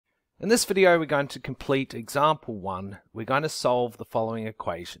In this video we're going to complete example 1. We're going to solve the following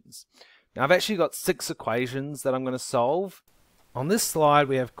equations. Now I've actually got 6 equations that I'm going to solve. On this slide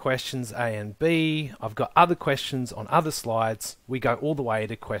we have questions A and B. I've got other questions on other slides. We go all the way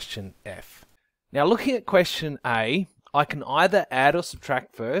to question F. Now looking at question A, I can either add or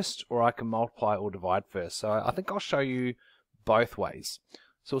subtract first, or I can multiply or divide first. So I think I'll show you both ways.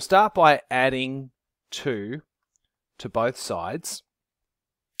 So we'll start by adding 2 to both sides.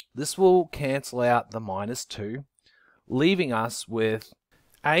 This will cancel out the minus 2, leaving us with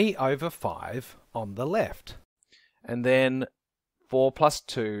a over 5 on the left. And then 4 plus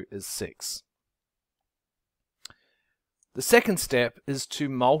 2 is 6. The second step is to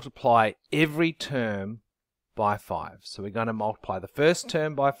multiply every term by 5. So we're going to multiply the first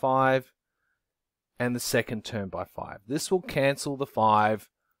term by 5 and the second term by 5. This will cancel the 5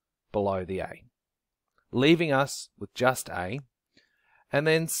 below the a, leaving us with just a. And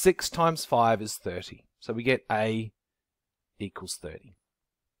then 6 times 5 is 30. So we get a equals 30.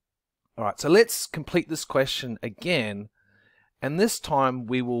 Alright, so let's complete this question again. And this time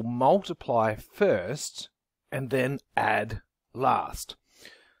we will multiply first and then add last.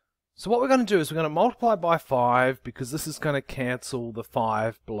 So what we're going to do is we're going to multiply by 5 because this is going to cancel the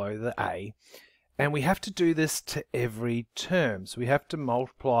 5 below the a. And we have to do this to every term. So we have to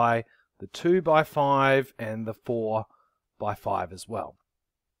multiply the 2 by 5 and the 4 by 5 as well.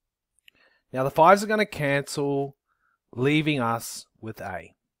 Now the 5s are going to cancel, leaving us with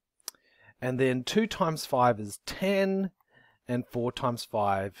a. And then 2 times 5 is 10, and 4 times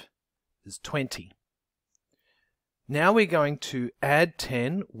 5 is 20. Now we're going to add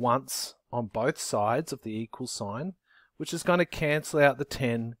 10 once on both sides of the equal sign, which is going to cancel out the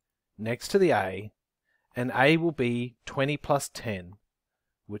 10 next to the a, and a will be 20 plus 10,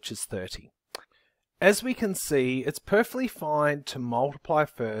 which is 30. As we can see, it's perfectly fine to multiply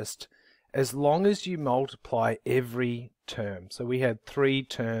first as long as you multiply every term. So we had 3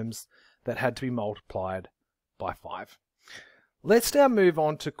 terms that had to be multiplied by 5. Let's now move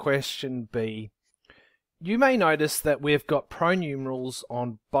on to question B. You may notice that we've got pronumerals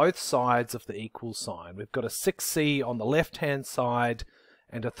on both sides of the equal sign. We've got a 6c on the left-hand side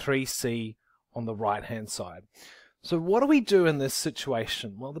and a 3c on the right-hand side. So what do we do in this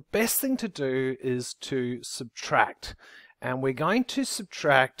situation? Well, the best thing to do is to subtract. And we're going to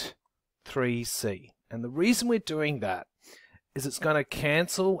subtract 3c. And the reason we're doing that is it's going to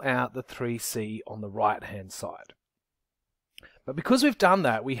cancel out the 3c on the right-hand side. But because we've done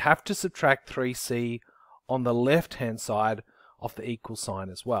that, we have to subtract 3c on the left-hand side of the equal sign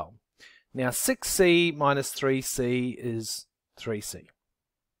as well. Now 6c minus 3c is 3c.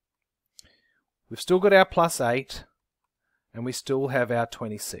 We've still got our plus 8, and we still have our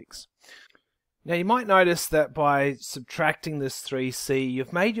 26. Now you might notice that by subtracting this 3c,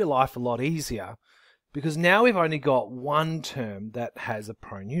 you've made your life a lot easier, because now we've only got one term that has a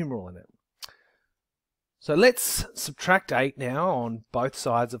pronumeral in it. So let's subtract 8 now on both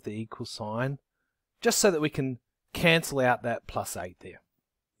sides of the equal sign, just so that we can cancel out that plus 8 there.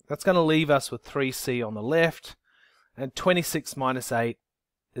 That's going to leave us with 3c on the left, and 26 minus 8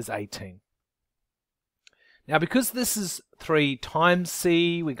 is 18. Now because this is 3 times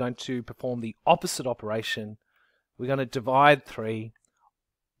c, we're going to perform the opposite operation. We're going to divide 3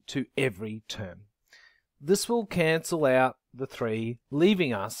 to every term. This will cancel out the 3,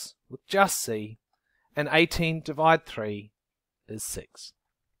 leaving us with just c, and 18 divided 3 is 6.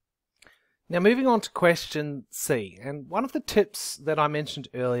 Now moving on to question C, and one of the tips that I mentioned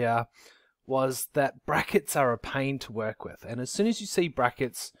earlier was that brackets are a pain to work with, and as soon as you see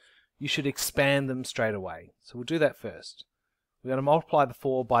brackets you should expand them straight away. So we'll do that first. We're going to multiply the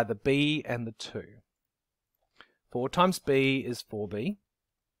 4 by the b and the 2. 4 times b is 4b,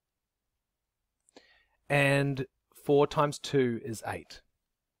 and 4 times 2 is 8.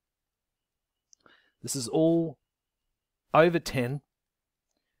 This is all over 10,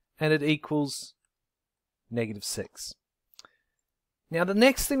 and it equals negative 6. Now the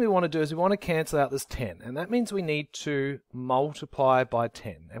next thing we want to do is we want to cancel out this 10, and that means we need to multiply by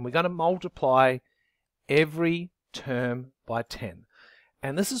 10, and we're going to multiply every term by 10.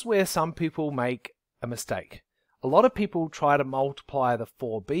 And this is where some people make a mistake. A lot of people try to multiply the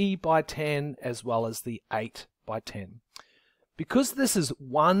 4b by 10 as well as the 8 by 10. Because this is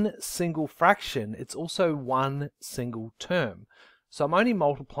one single fraction, it's also one single term. So I'm only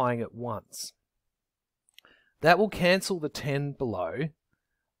multiplying it once. That will cancel the 10 below,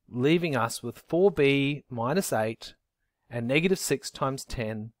 leaving us with 4b minus 8, and negative 6 times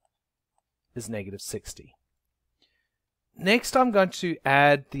 10 is negative 60. Next I'm going to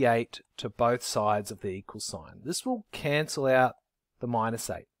add the 8 to both sides of the equal sign. This will cancel out the minus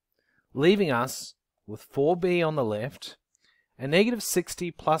 8, leaving us with 4b on the left, and negative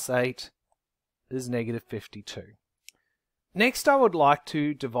 60 plus 8 is negative 52. Next, I would like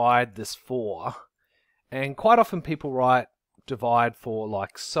to divide this 4, and quite often people write divide 4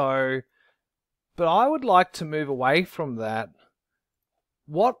 like so, but I would like to move away from that.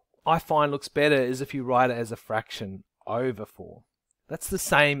 What I find looks better is if you write it as a fraction over 4. That's the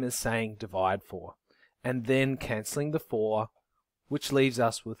same as saying divide 4, and then cancelling the 4, which leaves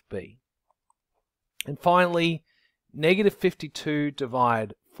us with b. And finally, negative 52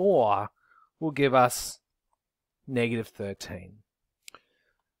 divide 4 will give us negative 13.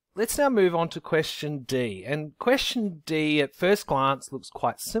 Let's now move on to question D. And question D at first glance looks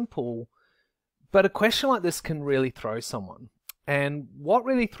quite simple, but a question like this can really throw someone. And what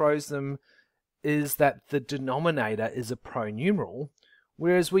really throws them is that the denominator is a pronumeral,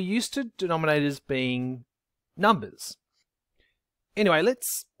 whereas we're used to denominators being numbers. Anyway,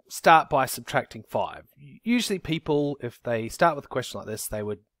 let's start by subtracting 5. Usually people, if they start with a question like this, they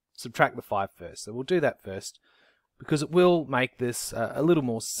would subtract the 5 first. So we'll do that first, because it will make this a little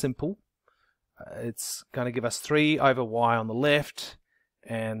more simple. It's going to give us 3 over y on the left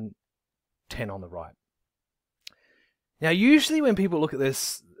and 10 on the right. Now usually when people look at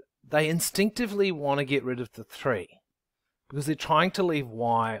this, they instinctively want to get rid of the 3 because they're trying to leave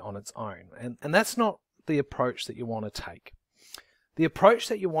y on its own, and that's not the approach that you want to take. The approach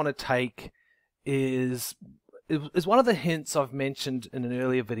that you want to take is one of the hints I've mentioned in an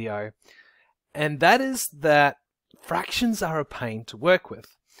earlier video, and that is that fractions are a pain to work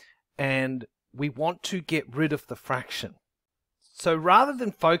with, and we want to get rid of the fraction. So rather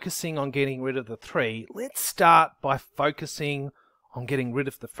than focusing on getting rid of the 3, let's start by focusing on getting rid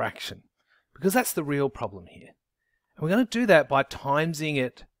of the fraction, because that's the real problem here. And we're going to do that by timesing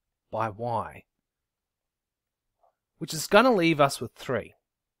it by y, which is going to leave us with 3.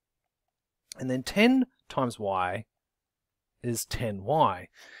 And then 10 times y is 10y.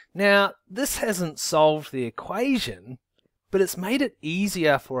 Now, this hasn't solved the equation, but it's made it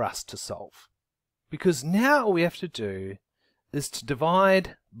easier for us to solve, because now all we have to do is to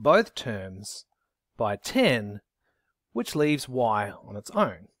divide both terms by 10, which leaves y on its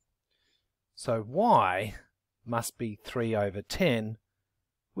own. So y must be 3 over 10,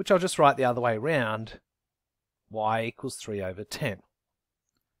 which I'll just write the other way around. Y equals 3 over 10.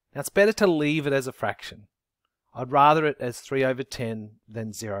 Now it's better to leave it as a fraction. I'd rather it as 3 over 10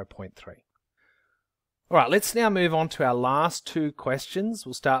 than 0.3. Alright, let's now move on to our last two questions.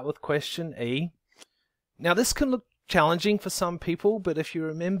 We'll start with question E. Now this can look challenging for some people, but if you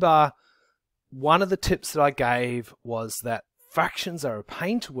remember, one of the tips that I gave was that fractions are a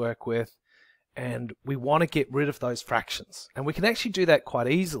pain to work with, and we want to get rid of those fractions. And we can actually do that quite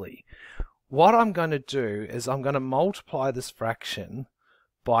easily. What I'm going to do is I'm going to multiply this fraction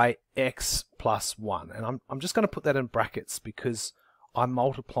by x plus 1. And I'm just going to put that in brackets because I'm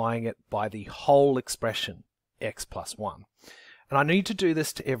multiplying it by the whole expression, x plus 1. And I need to do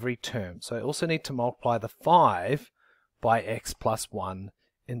this to every term. So I also need to multiply the 5 by x plus 1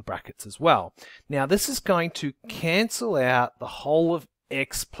 in brackets as well. Now this is going to cancel out the whole of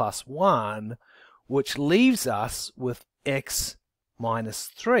x plus 1, which leaves us with x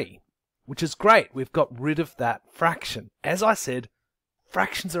minus 3, which is great. We've got rid of that fraction. As I said,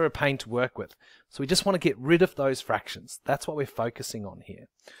 fractions are a pain to work with, so we just want to get rid of those fractions. That's what we're focusing on here.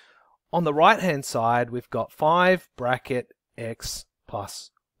 On the right hand side, we've got 5 bracket x plus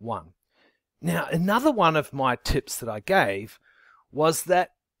 1. Now another one of my tips that I gave was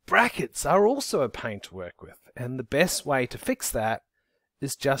that brackets are also a pain to work with, and the best way to fix that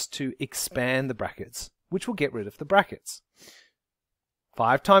is just to expand the brackets, which will get rid of the brackets.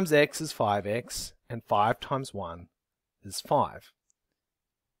 5 times x is 5x, and 5 times 1 is 5.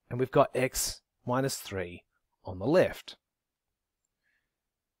 And we've got x minus 3 on the left.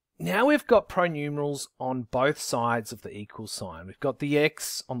 Now we've got pronumerals on both sides of the equal sign. We've got the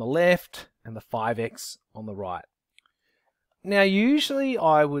x on the left and the 5x on the right. Now usually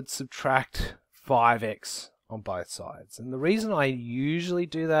I would subtract 5x on both sides, and the reason I usually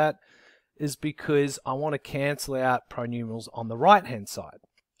do that is because I want to cancel out pronumerals on the right hand side.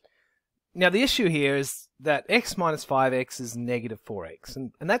 Now the issue here is that x minus 5x is negative 4x,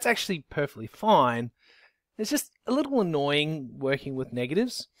 and that's actually perfectly fine. It's just a little annoying working with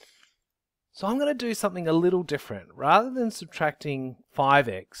negatives. So I'm going to do something a little different. Rather than subtracting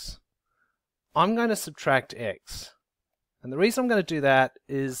 5x, I'm going to subtract x. And the reason I'm going to do that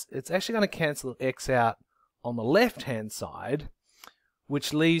is it's actually going to cancel x out on the left hand side,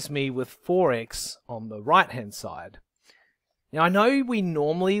 which leaves me with 4x on the right hand side. Now I know we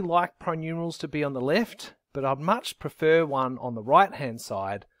normally like pronumerals to be on the left, but I'd much prefer one on the right hand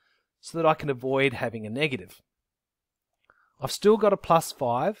side, so that I can avoid having a negative. I've still got a plus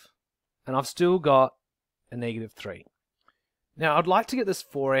 5, and I've still got a negative 3. Now I'd like to get this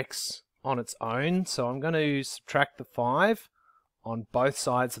 4x on its own, so I'm going to subtract the 5 on both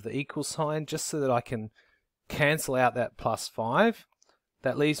sides of the equal sign just so that I can cancel out that plus 5.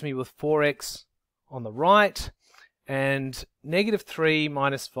 That leaves me with 4x on the right, and negative 3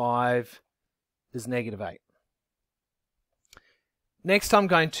 minus 5 is negative 8. Next I'm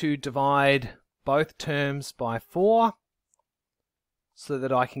going to divide both terms by 4 so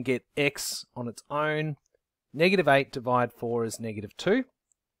that I can get x on its own. Negative 8 divided 4 is negative 2,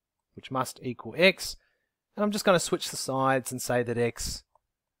 which must equal x. And I'm just going to switch the sides and say that x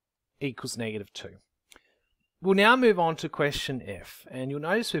equals negative 2. We'll now move on to question F, and you'll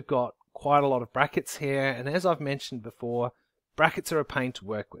notice we've got quite a lot of brackets here, and as I've mentioned before, brackets are a pain to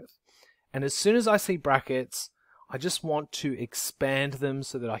work with. And as soon as I see brackets, I just want to expand them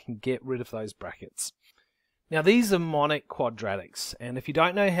so that I can get rid of those brackets. Now these are monic quadratics, and if you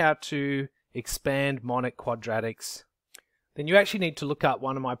don't know how to expand monic quadratics, then you actually need to look up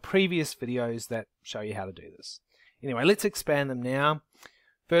one of my previous videos that show you how to do this. Anyway, let's expand them now.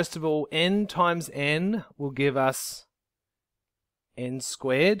 First of all, n times n will give us n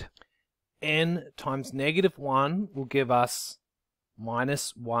squared. N times negative 1 will give us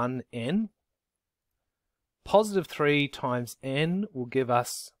minus 1n. Positive 3 times n will give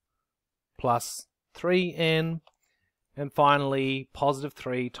us plus 3n. And finally, positive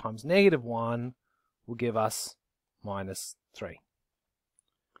 3 times negative 1 will give us minus 3.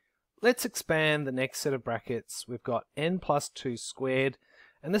 Let's expand the next set of brackets. We've got n plus 2 squared,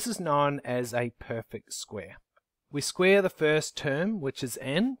 and this is known as a perfect square. We square the first term, which is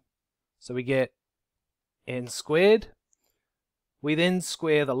n, so we get n squared. We then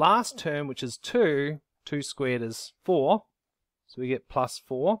square the last term, which is 2. 2 squared is 4, so we get plus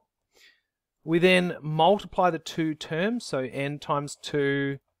 4. We then multiply the two terms, so n times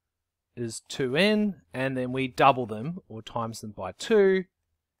 2 is 2n, and then we double them, or times them by 2,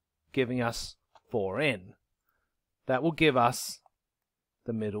 giving us 4n. That will give us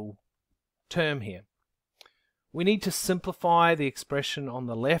the middle term here. We need to simplify the expression on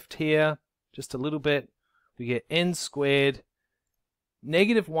the left here just a little bit. We get n squared.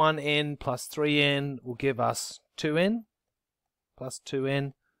 Negative 1n plus 3n will give us 2n plus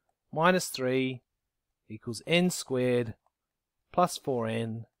 2n minus 3 equals n squared plus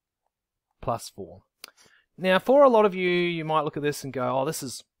 4n plus 4. Now for a lot of you, you might look at this and go, oh, this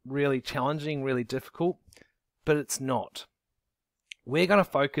is really challenging, really difficult, but it's not. We're going to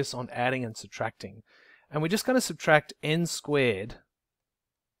focus on adding and subtracting, and we're just going to subtract n squared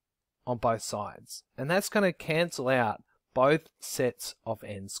on both sides, and that's going to cancel out both sets of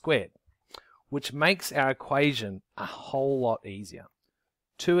n squared, which makes our equation a whole lot easier.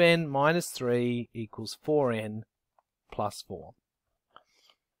 2n minus 3 equals 4n plus 4.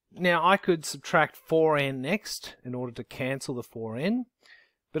 Now I could subtract 4n next in order to cancel the 4n,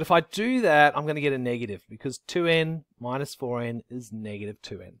 but if I do that, I'm going to get a negative because 2n minus 4n is negative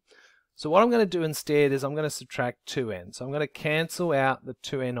 2n. So what I'm going to do instead is I'm going to subtract 2n. So I'm going to cancel out the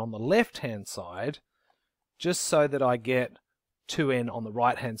 2n on the left-hand side just so that I get 2n on the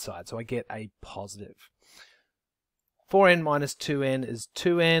right-hand side. So I get a positive. 4n minus 2n is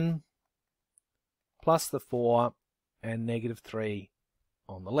 2n plus the 4 and negative 3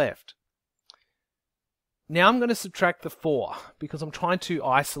 on the left. Now I'm going to subtract the 4 because I'm trying to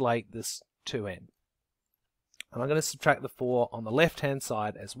isolate this 2n. And I'm going to subtract the 4 on the left-hand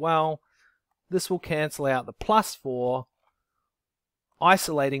side as well. This will cancel out the plus 4,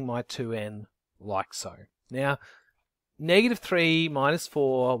 isolating my 2n like so. Now, negative 3 minus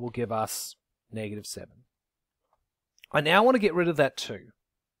 4 will give us negative 7. I now want to get rid of that 2.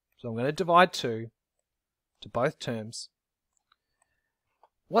 So I'm going to divide 2 to both terms.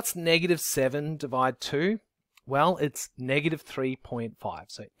 What's negative 7 divided 2? Well, it's negative 3.5.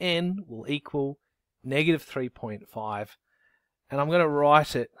 So n will equal negative 3.5. And I'm going to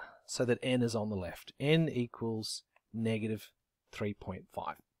write it so that n is on the left. N equals negative 3.5.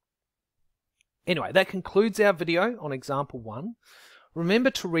 Anyway, that concludes our video on example 1.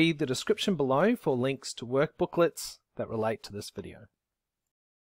 Remember to read the description below for links to workbooklets that relate to this video.